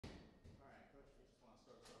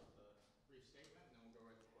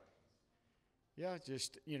Yeah,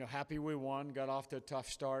 just, happy we won. Got off to a tough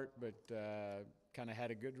start, but kind of had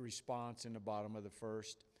a good response in the bottom of the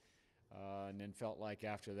first. And then felt like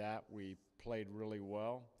after that we played really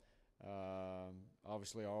well.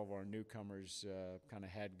 Obviously, all of our newcomers kind of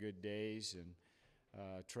had good days, and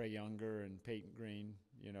Trey Younger and Peyton Green,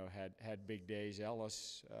 had big days.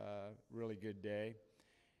 Ellis, really good day.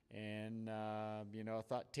 And, I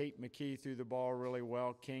thought Tate McKee threw the ball really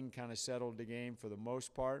well. King kind of settled the game for the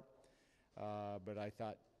most part. But I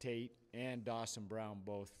thought Tate and Dawson Brown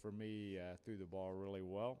both, for me, threw the ball really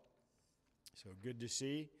well. So good to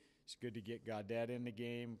see. It's good to get Gaudette in the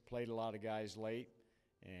game. Played a lot of guys late.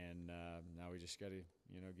 And now we just got to,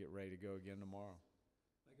 get ready to go again tomorrow.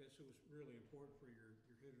 I guess it was really important for your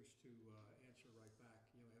hitters to answer right back,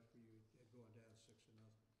 after you had going down 6-0.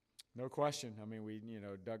 No question. I mean, we,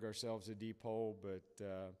 dug ourselves a deep hole, but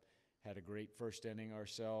had a great first inning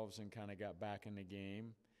ourselves and kind of got back in the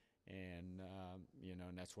game. And,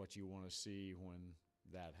 and that's what you want to see when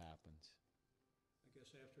that happens. I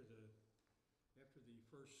guess after the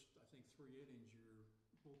first, I think, 3 innings, your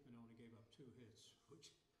bullpen only gave up 2 hits,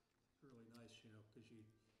 which is really nice, because you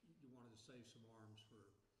wanted to save some arms for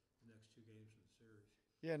the next 2 games in the series.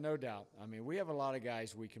 Yeah, no doubt. I mean, we have a lot of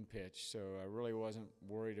guys we can pitch, so I really wasn't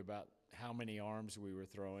worried about how many arms we were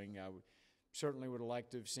throwing. Certainly would have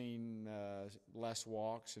liked to have seen less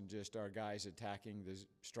walks and just our guys attacking the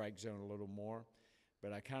strike zone a little more.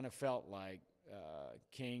 But I kind of felt like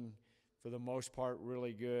King, for the most part,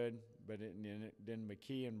 really good. But then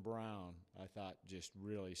McKee and Brown, I thought, just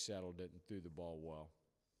really settled it and threw the ball well.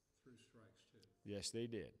 Threw strikes, too. Yes, they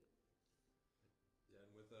did. Yeah,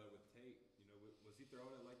 and with Tate, was he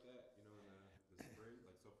throwing it like that, in the spring,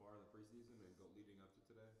 like so far in the preseason and leading up to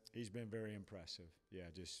today? He's been very impressive.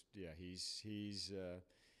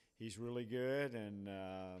 He's really good, and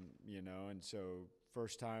and so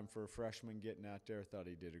first time for a freshman getting out there, thought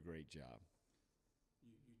he did a great job.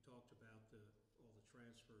 You talked about all the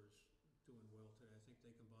transfers doing well today. I think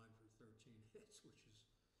they combined for 13 hits, which is,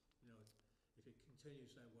 if it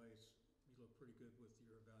continues that way, you look pretty good with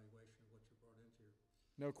your evaluation of what you brought into here.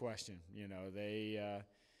 No question.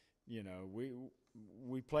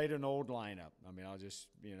 We played an old lineup. I mean,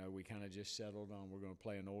 we kind of just settled on we're going to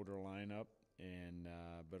play an older lineup. And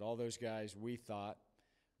but all those guys we thought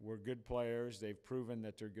were good players. They've proven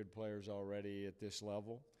that they're good players already at this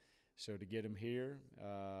level. So to get them here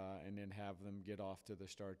and then have them get off to the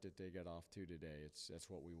start that they got off to today, that's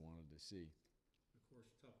what we wanted to see. Of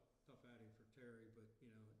course, tough outing for Terry, but it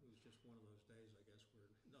was just one of those days, I guess, where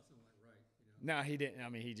nothing went right. No, he didn't. I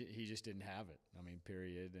mean, he just didn't have it. I mean,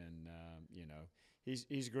 period. And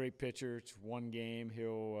he's a great pitcher. It's one game.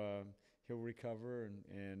 He'll recover,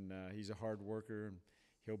 and he's a hard worker, and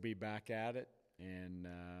he'll be back at it, and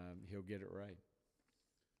he'll get it right.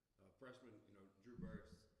 Freshman, Drew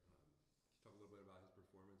Burks, talk a little bit about his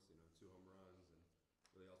performance. 2 home runs, and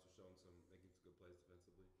really also making some good plays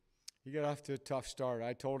defensively. He got off to a tough start.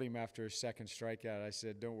 I told him after his second strikeout, I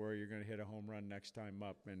said, "Don't worry, you're going to hit a home run next time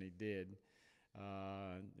up," and he did.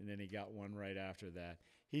 And then he got one right after that.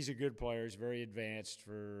 He's a good player. He's very advanced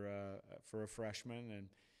for a freshman,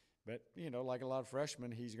 but like a lot of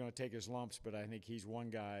freshmen, he's going to take his lumps. But I think he's one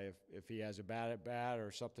guy. If he has a bad at bat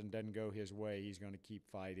or something doesn't go his way, he's going to keep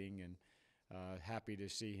fighting. And happy to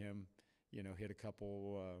see him, hit a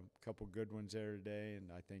couple good ones there today.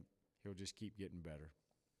 And I think he'll just keep getting better.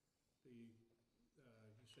 You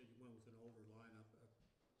said you went with an older lineup.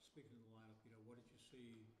 Speaking of the lineup, what did you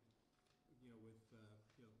see? With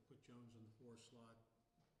put Jones in the 4 slot,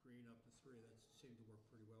 Green up to 3. That seemed to work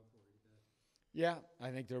pretty well for you today. Yeah, I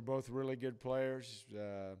think they're both really good players.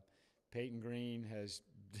 Peyton Green has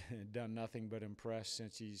done nothing but impress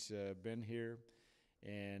since he's been here,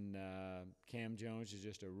 and Cam Jones is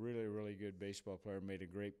just a really, really good baseball player. Made a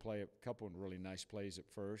great play, a couple of really nice plays at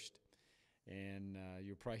first, and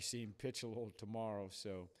you'll probably see him pitch a little tomorrow.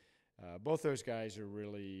 So both those guys are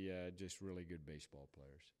really just really good baseball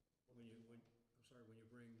players. When you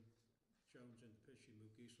bring Jones in to pitch, you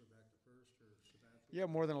move Giesler back to first, or Sabathia? Yeah,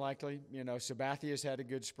 more than likely. Sabathia's had a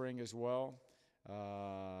good spring as well.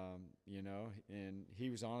 And he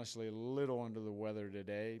was honestly a little under the weather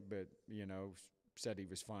today, but said he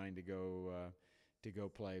was fine to go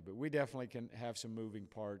play. But we definitely can have some moving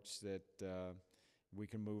parts that we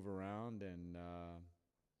can move around and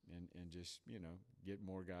just get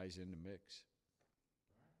more guys in the mix.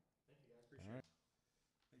 All right. Thank you, guys. Appreciate it.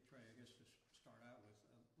 Hey, Trey, I guess to start out with,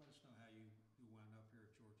 let us know how you wound up here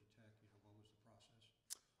at Georgia Tech. What was the process?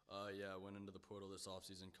 Yeah, I went into the portal this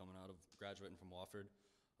offseason coming out of graduating from Wofford.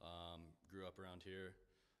 Grew up around here,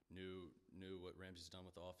 knew what Ramsey's done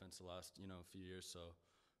with the offense the last few years, so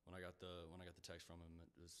when I got the text from him,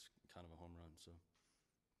 it was kind of a home run. So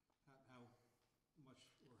How much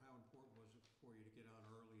or how important was it for you to get on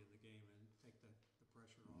early in the game and take the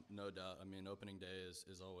pressure off? no doubt. I mean, opening day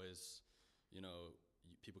is always,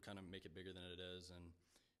 people kind of make it bigger than it is, and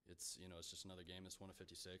it's just another game. It's one of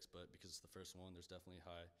 56, but because it's the first one, there's definitely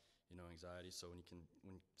high anxiety. So when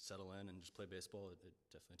you settle in and just play baseball, it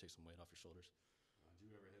definitely takes some weight off your shoulders. Did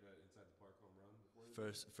you ever hit an inside the park home run before?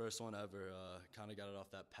 First one ever. Kind of got it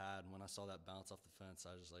off that pad, and when I saw that bounce off the fence,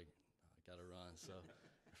 I was just like, I gotta run. So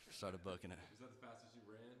started booking it. Is that the fastest you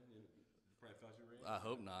ran? Probably the fastest you ran? I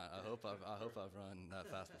hope not. I hope I've run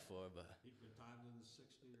that fast before, but You've been timed in the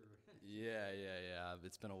 60 or? yeah.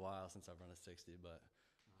 It's been a while since I've run a 60, but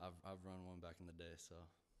I've run one back in the day. So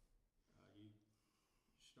You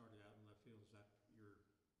started out in left field. Is that you're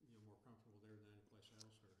more comfortable there than any place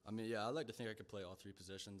else? Or? I mean, yeah, I like to think I could play all three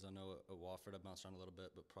positions. I know at Wofford I bounced around a little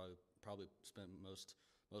bit, but probably spent most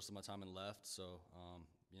of my time in left. So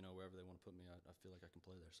wherever they want to put me, I feel like I can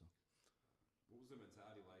play there. So. What was the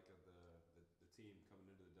mentality like of the team coming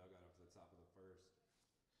into the dugout after the top of the first?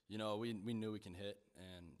 We knew we can hit,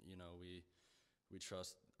 and we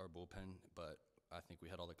trust our bullpen, but I think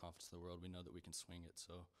we had all the confidence in the world. We know that we can swing it,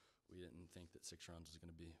 so we didn't think that 6 runs was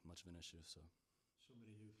going to be much of an issue. So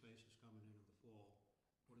many new faces coming into the fall.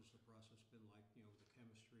 What has the process been like? The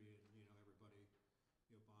chemistry and everybody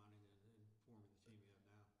bonding and forming the team you have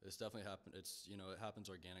now. it's definitely happened. It happens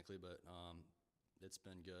organically, but it's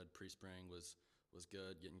been good. Pre-spring was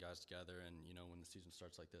good, getting guys together, and when the season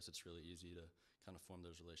starts like this, it's really easy to kind of form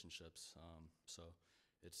those relationships. So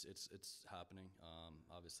it's happening.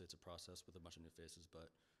 Obviously, it's a process with a bunch of new faces, but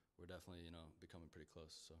we're definitely becoming pretty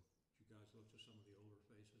close. So. Did you guys look to some of the older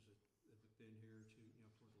faces that have been here to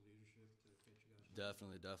for the leadership to get you guys?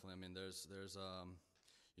 Definitely. I mean, there's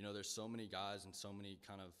so many guys and so many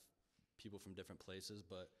kind of people from different places,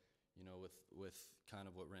 but with kind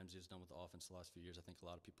of what Ramsey has done with the offense the last few years, I think a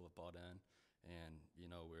lot of people have bought in, and we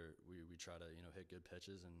try to hit good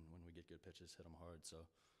pitches, and when we get good pitches, hit them hard. So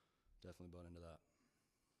definitely bought into that.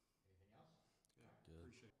 Anything else? Yeah, Good.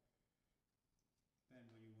 appreciate it. Ben,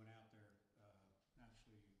 when you went out there,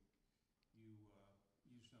 naturally you used up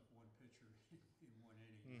one pitcher in one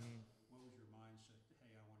inning. Mm-hmm. What was your mindset?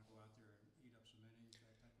 Hey, I want to go out there and eat up some innings,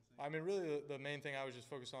 that type of thing? I mean, really, the main thing I was just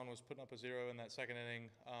focused on was putting up a 0 in that second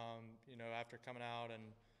inning. After coming out,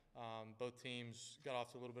 and both teams got off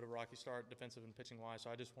to a little bit of a rocky start, defensive and pitching wise. So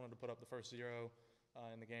I just wanted to put up the first 0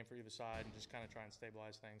 in the game for either side, and just kind of try and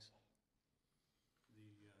stabilize things.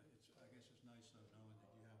 I guess it's nice though knowing that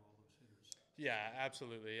you have all those hitters. Yeah,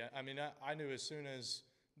 absolutely. I mean, I knew as soon as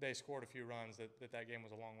they scored a few runs that game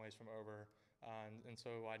was a long ways from over. And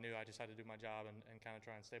so I knew I just had to do my job and kind of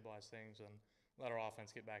try and stabilize things and let our offense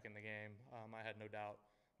get back in the game. I had no doubt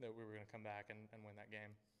that we were going to come back and win that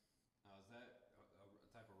game. Now, is that a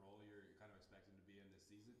type of role you're kind of expecting to be in this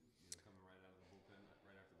season? Coming right out of the bullpen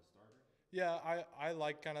right after the starter? Yeah, I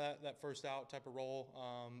like kind of that first out type of role.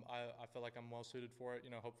 I feel like I'm well suited for it.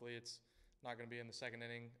 Hopefully it's not going to be in the second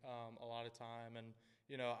inning a lot of time. And,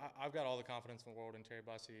 I've got all the confidence in the world in Terry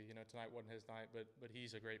Bussey. Tonight wasn't his night, but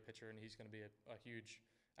he's a great pitcher, and he's going to be a huge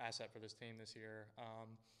asset for this team this year.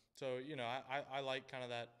 I like kind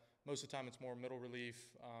of that. Most of the time it's more middle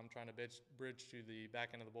relief, trying to bridge to the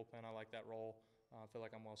back end of the bullpen. I like that role. I feel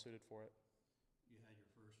like I'm well suited for it. You had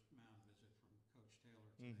your first mound visit from Coach Taylor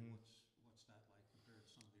today. Mm-hmm. What's that like compared to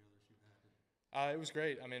some of the others you've had? It was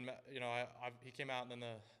great. I mean, he came out, and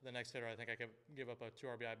then the next hitter, I think I could give up a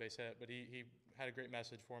 2 RBI base hit, but he had a great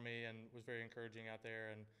message for me and was very encouraging out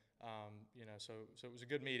there. And so it was a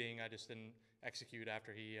good meeting. I just didn't execute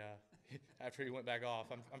after he went back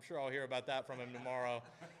off. I'm sure I'll hear about that from him tomorrow.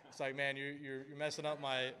 It's like, man, you're messing up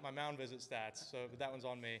my mound visit stats. So, but that one's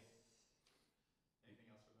on me. Anything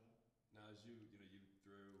else for that? Now, as you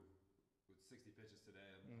threw with 60 pitches today,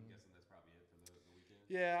 I'm guessing that's probably it for the weekend?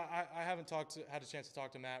 Yeah, I haven't had a chance to talk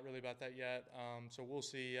to Matt really about that yet. So we'll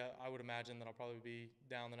see. I would imagine that I'll probably be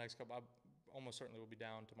down the next couple. I almost certainly will be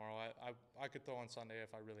down tomorrow. I could throw on Sunday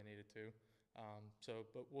if I really needed to.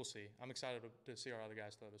 But we'll see. I'm excited to see our other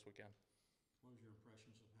guys throw this weekend. What was your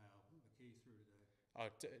impressions of how McKee threw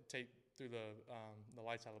today? Tate threw the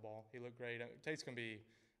lights out of the ball. He looked great. Tate's going to be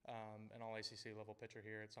an all-ACC level pitcher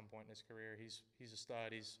here at some point in his career. He's a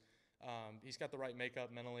stud. He's got the right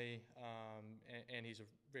makeup mentally, and he's a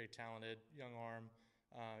very talented young arm.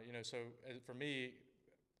 So for me,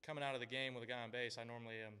 coming out of the game with a guy on base, I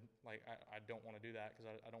normally am like, I don't want to do that because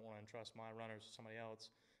I don't want to entrust my runners to somebody else,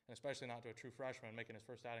 and especially not to a true freshman making his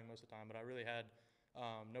first outing most of the time. But I really had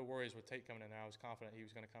no worries with Tate coming in there. I was confident he was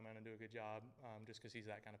going to come in and do a good job just because he's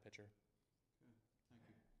that kind of pitcher.